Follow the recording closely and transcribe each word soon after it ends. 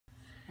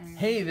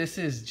Hey, this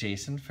is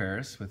Jason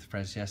Ferris with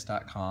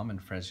Fresyes.com and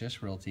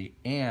Fresyes Realty,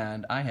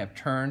 and I have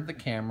turned the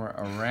camera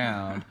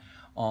around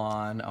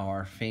on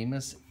our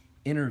famous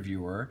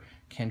interviewer,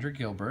 Kendra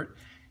Gilbert.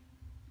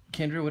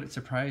 Kendra, would it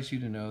surprise you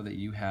to know that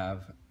you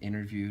have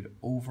interviewed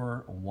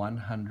over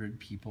 100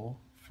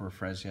 people for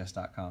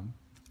Fresyes.com?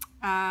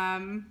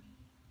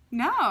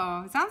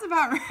 No, sounds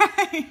about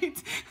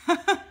right.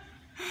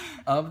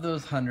 Of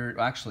those 100,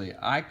 actually,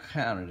 I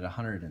counted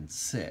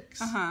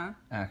 106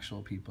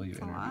 actual people you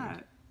interviewed. A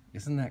lot.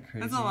 Isn't that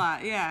crazy? That's a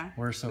lot, yeah.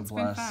 We're so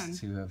blessed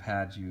to have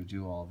had you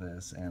do all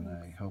this, and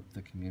I hope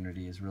the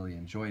community has really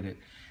enjoyed it.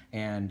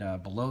 And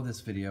below this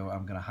video,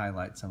 I'm going to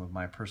highlight some of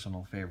my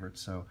personal favorites.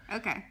 So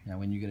now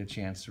when you get a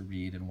chance to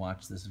read and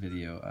watch this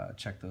video,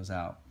 check those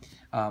out.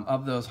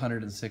 Of those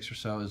 106 or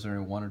so, is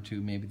there one or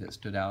two maybe that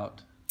stood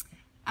out?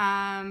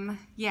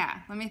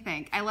 Yeah, let me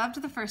think. I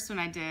loved the first one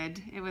I did.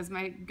 It was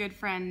my good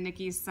friend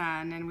Nikki's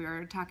son, and we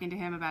were talking to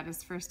him about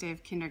his first day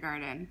of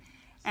kindergarten.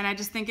 And I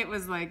just think it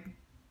was like,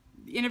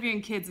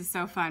 interviewing kids is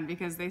so fun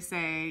because they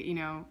say, you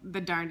know, the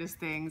darndest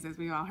things, as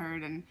we all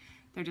heard, and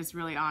they're just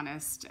really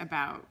honest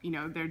about, you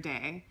know, their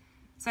day.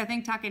 So I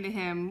think talking to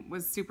him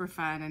was super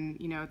fun, and,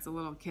 you know, it's a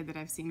little kid that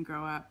I've seen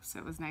grow up, so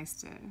it was nice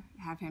to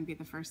have him be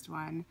the first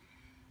one.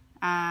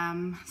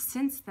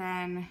 Since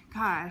then,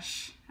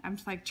 gosh, I'm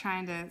just like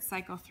trying to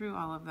cycle through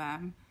all of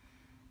them.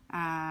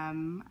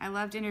 I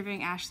loved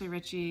interviewing Ashley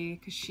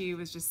Ritchie because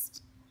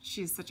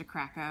she's such a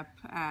crack up.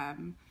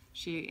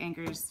 She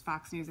anchors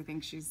Fox News. I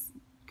think she's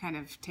kind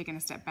of taken a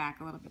step back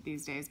a little bit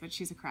these days, but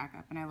she's a crack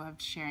up, and I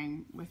loved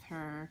sharing with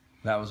her.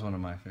 That was one of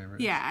my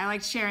favorites. Yeah, I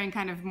liked sharing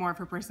kind of more of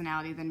her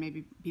personality than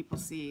maybe people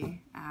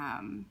see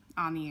on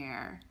the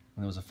air.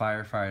 And there was a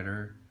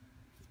firefighter.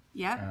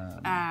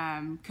 Yep.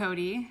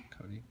 Cody,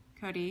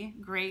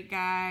 great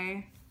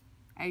guy.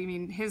 I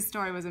mean, his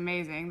story was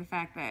amazing. The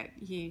fact that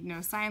he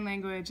knows sign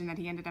language and that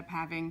he ended up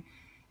having,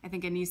 I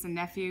think, a niece and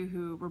nephew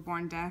who were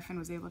born deaf and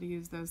was able to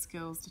use those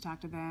skills to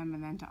talk to them,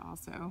 and then to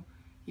also,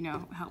 you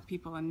know, help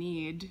people in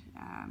need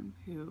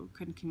who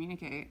couldn't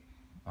communicate.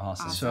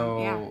 Awesome.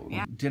 So,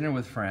 Dinner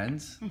with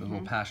Friends, the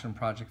little passion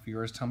project for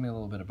yours. Tell me a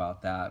little bit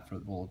about that.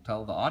 We'll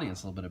tell the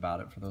audience a little bit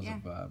about it for those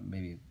who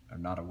maybe are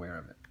not aware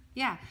of it.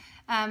 Yeah.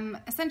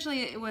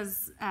 Essentially, it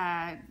was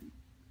a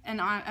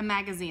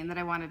magazine that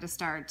I wanted to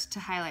start to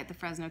highlight the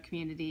Fresno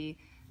community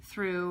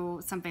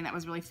through something that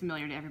was really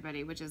familiar to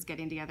everybody, which is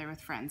getting together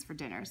with friends for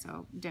dinner.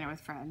 So Dinner with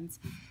Friends.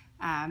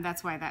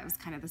 That's why that was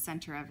kind of the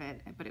center of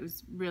it. But it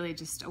was really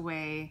just a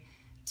way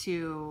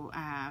to,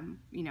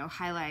 you know,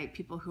 highlight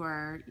people who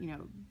are, you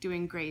know,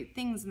 doing great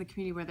things in the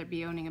community, whether it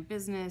be owning a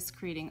business,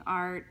 creating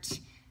art,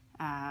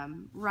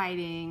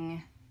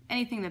 writing,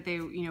 anything that they,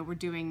 you know, were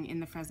doing in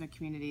the Fresno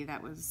community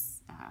that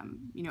was,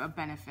 you know, a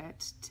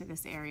benefit to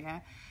this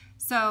area.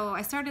 So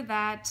I started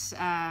that.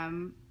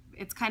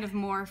 It's kind of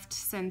morphed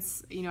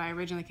since, you know, I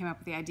originally came up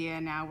with the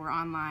idea. Now we're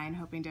online,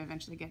 hoping to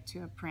eventually get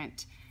to a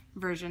print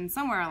version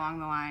somewhere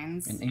along the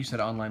lines. And you said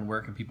online.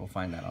 Where can people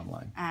find that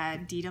online?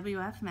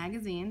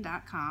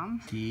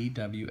 DWFmagazine.com.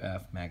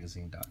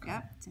 DWFmagazine.com.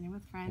 Yep, Dinner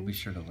with Friends. We'll be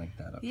sure to link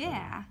that up.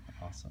 Yeah.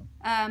 Awesome.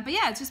 But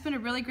yeah, it's just been a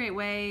really great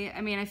way.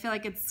 I mean, I feel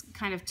like it's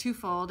kind of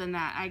twofold in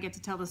that I get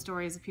to tell the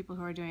stories of people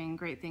who are doing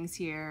great things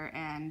here,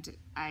 and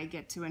I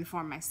get to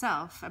inform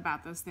myself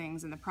about those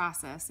things in the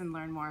process and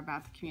learn more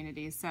about the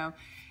community. So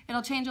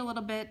it'll change a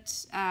little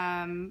bit,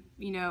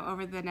 you know,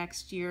 over the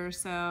next year or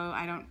so.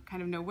 I don't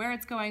kind of know where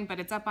it's going, but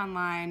it's up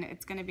online.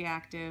 It's going to be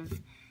active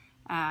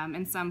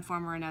in some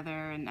form or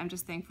another, and I'm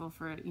just thankful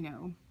for, you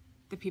know,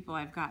 the people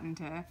I've gotten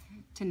to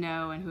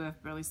know and who have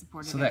really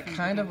supported it. So that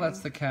kind of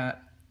lets the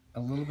cat a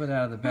little bit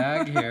out of the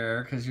bag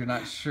here, because you're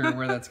not sure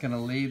where that's going to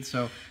lead.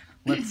 So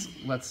let's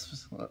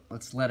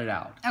let it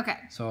out. Okay.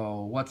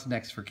 So what's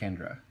next for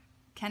Kendra?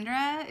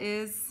 Kendra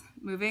is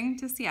moving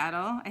to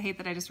Seattle. I hate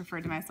that I just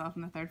referred to myself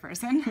in the third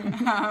person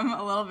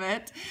a little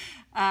bit.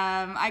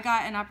 I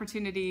got an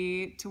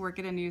opportunity to work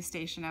at a news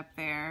station up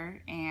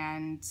there,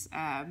 and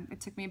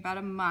it took me about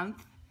a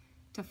month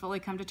to fully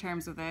come to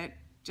terms with it,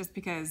 just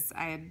because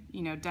I had,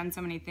 you know, done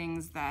so many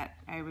things that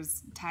I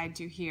was tied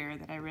to here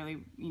that I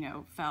really, you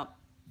know, felt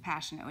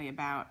passionately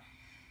about.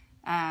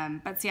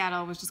 But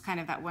Seattle was just kind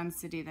of that one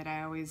city that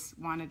I always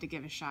wanted to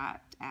give a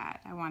shot at.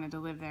 I wanted to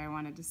live there. I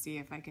wanted to see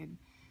if I could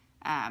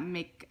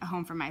make a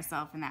home for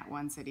myself in that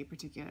one city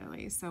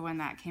particularly. So when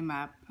that came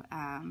up,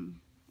 I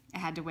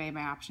had to weigh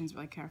my options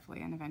really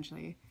carefully, and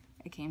eventually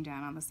I came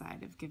down on the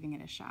side of giving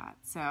it a shot.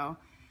 So,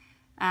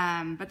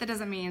 but that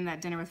doesn't mean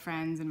that Dinner with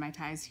Friends and my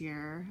ties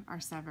here are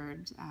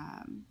severed.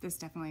 This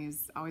definitely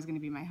is always going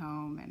to be my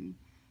home, and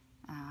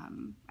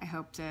I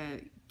hope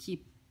to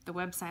keep the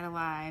website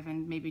alive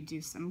and maybe do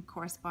some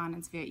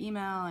correspondence via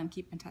email and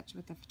keep in touch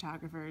with the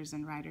photographers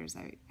and writers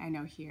I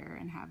know here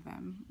and have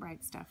them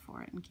write stuff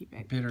for it and keep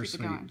it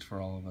going. For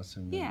all of us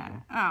in there.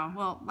 Yeah. Oh,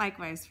 well,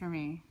 likewise for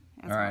me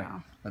as well. All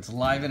right. Let's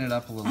liven it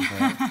up a little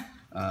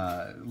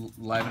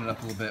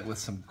bit. With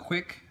some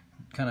quick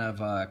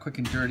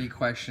and dirty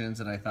questions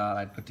that I thought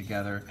I'd put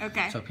together.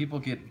 Okay. So people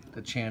get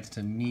a chance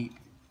to meet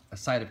a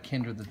side of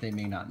Kendra that they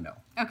may not know.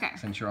 Okay.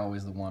 Since you're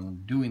always the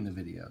one doing the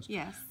videos.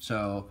 Yes.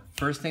 So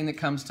first thing that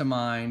comes to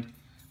mind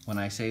when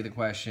I say the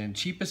question,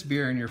 cheapest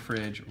beer in your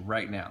fridge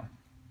right now.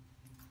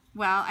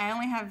 Well, I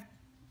only have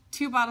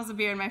 2 bottles of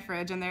beer in my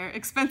fridge, and they're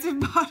expensive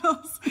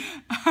bottles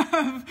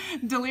of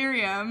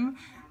Delirium,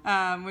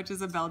 which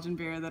is a Belgian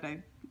beer that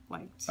I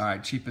liked. All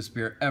right, cheapest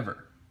beer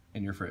ever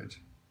in your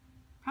fridge.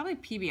 Probably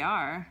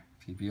PBR.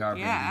 PBR,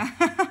 baby. Yeah.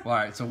 All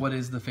right, so what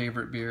is the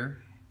favorite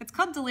beer? It's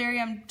called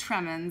Delirium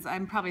Tremens.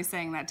 I'm probably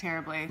saying that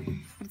terribly.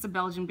 But it's a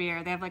Belgian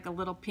beer. They have like a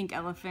little pink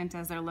elephant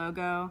as their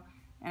logo.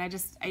 And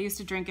I used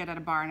to drink it at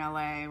a bar in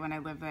LA when I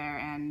lived there,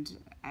 and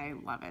I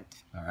love it.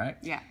 All right.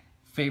 Yeah.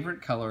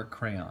 Favorite color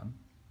crayon?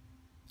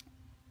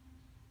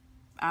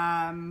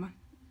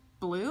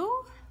 Blue?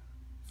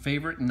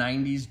 Favorite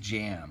 90s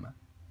jam?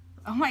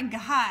 Oh my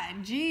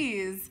God,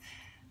 geez.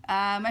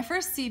 My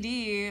first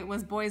CD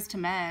was Boys to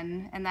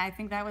Men, and I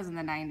think that was in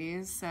the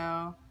 90s,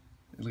 so...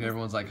 Look,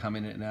 everyone's like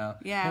humming it now.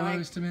 Yeah,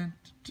 Boys to Men.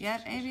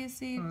 Yep,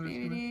 ABC,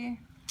 DVD.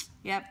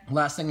 Yep.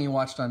 Last thing you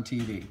watched on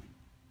TV?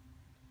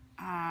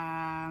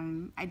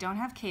 I don't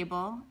have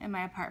cable in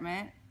my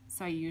apartment,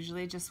 so I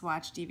usually just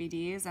watch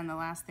DVDs, and the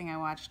last thing I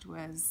watched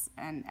was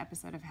an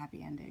episode of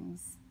Happy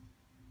Endings.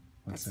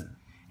 What's it?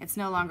 It's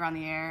no longer on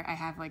the air. I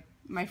have, like,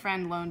 my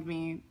friend loaned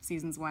me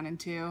seasons 1 and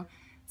 2.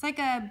 It's like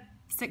a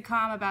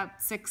sitcom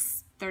about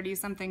 6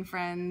 30-something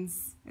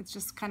friends. It's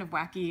just kind of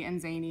wacky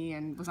and zany,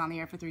 and was on the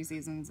air for 3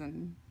 seasons.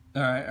 And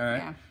all right.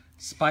 Yeah.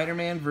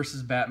 Spider-Man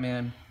versus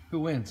Batman.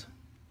 Who wins?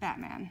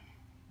 Batman.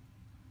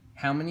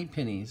 How many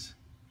pennies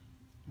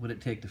would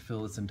it take to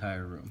fill this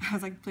entire room? I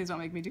was like, please don't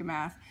make me do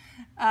math.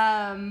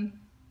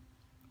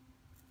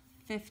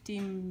 50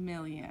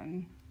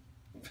 million.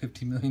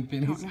 50 million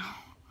pennies? I don't know.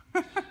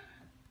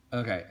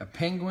 Okay, a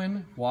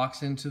penguin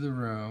walks into the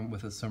room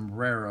with a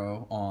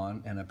sombrero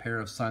on and a pair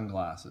of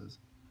sunglasses.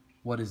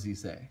 What does he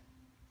say?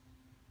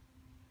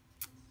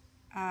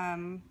 I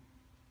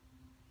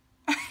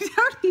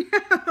don't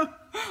know.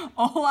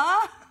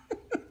 Hola?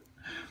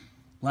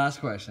 Last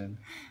question.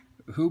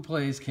 Who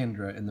plays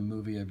Kendra in the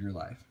movie of your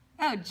life?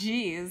 Oh,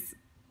 geez.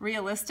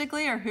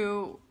 Realistically, or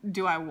who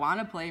do I want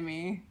to play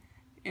me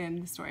in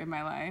the story of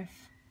my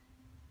life?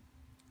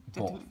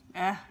 Both.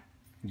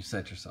 You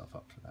set yourself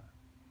up for that.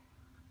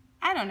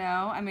 I don't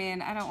know. I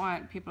mean, I don't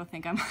want people to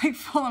think I'm like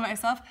full of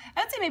myself.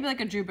 I would say maybe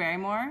like a Drew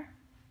Barrymore.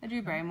 A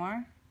Drew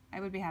Barrymore. I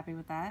would be happy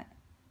with that.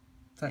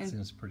 That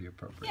seems pretty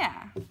appropriate.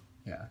 Yeah.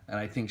 Yeah, and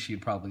I think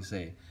she'd probably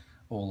say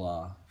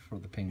hola for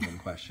the penguin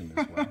question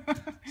as well.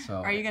 So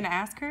are you going to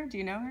ask her? Do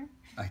you know her?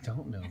 I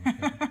don't know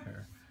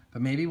her.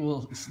 But maybe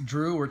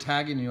Drew, we're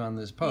tagging you on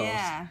this post.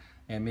 Yeah.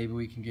 And maybe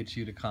we can get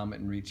you to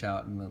comment and reach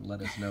out and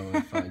let us know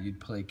if you'd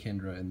play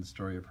Kendra in the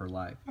story of her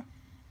life.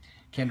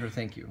 Kendra,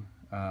 thank you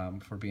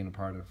for being a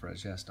part of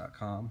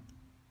Fresyes.com.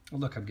 Oh,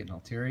 look, I'm getting all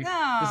teary.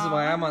 No. This is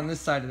why I'm on this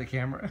side of the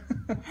camera.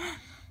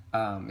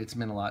 It's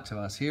meant a lot to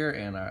us here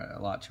and a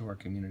lot to our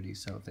community,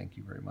 so thank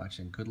you very much,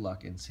 and good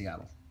luck in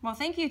Seattle. Well,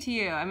 thank you to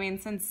you. I mean,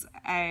 since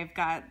I've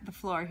got the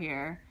floor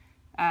here,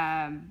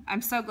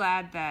 I'm so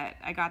glad that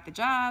I got the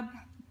job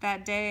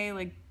that day,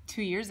 like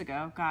 2 years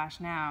ago. Gosh,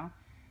 now.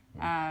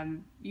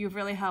 You've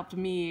really helped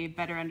me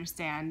better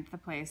understand the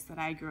place that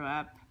I grew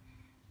up.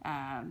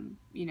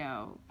 You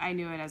know, I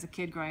knew it as a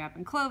kid growing up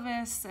in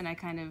Clovis, and I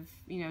kind of,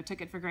 you know,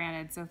 took it for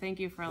granted. So thank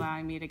you for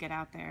allowing me to get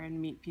out there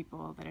and meet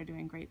people that are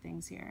doing great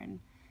things here and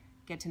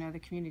get to know the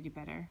community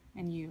better,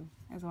 and you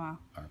as well.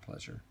 Our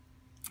pleasure.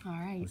 All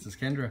right. This is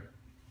Kendra.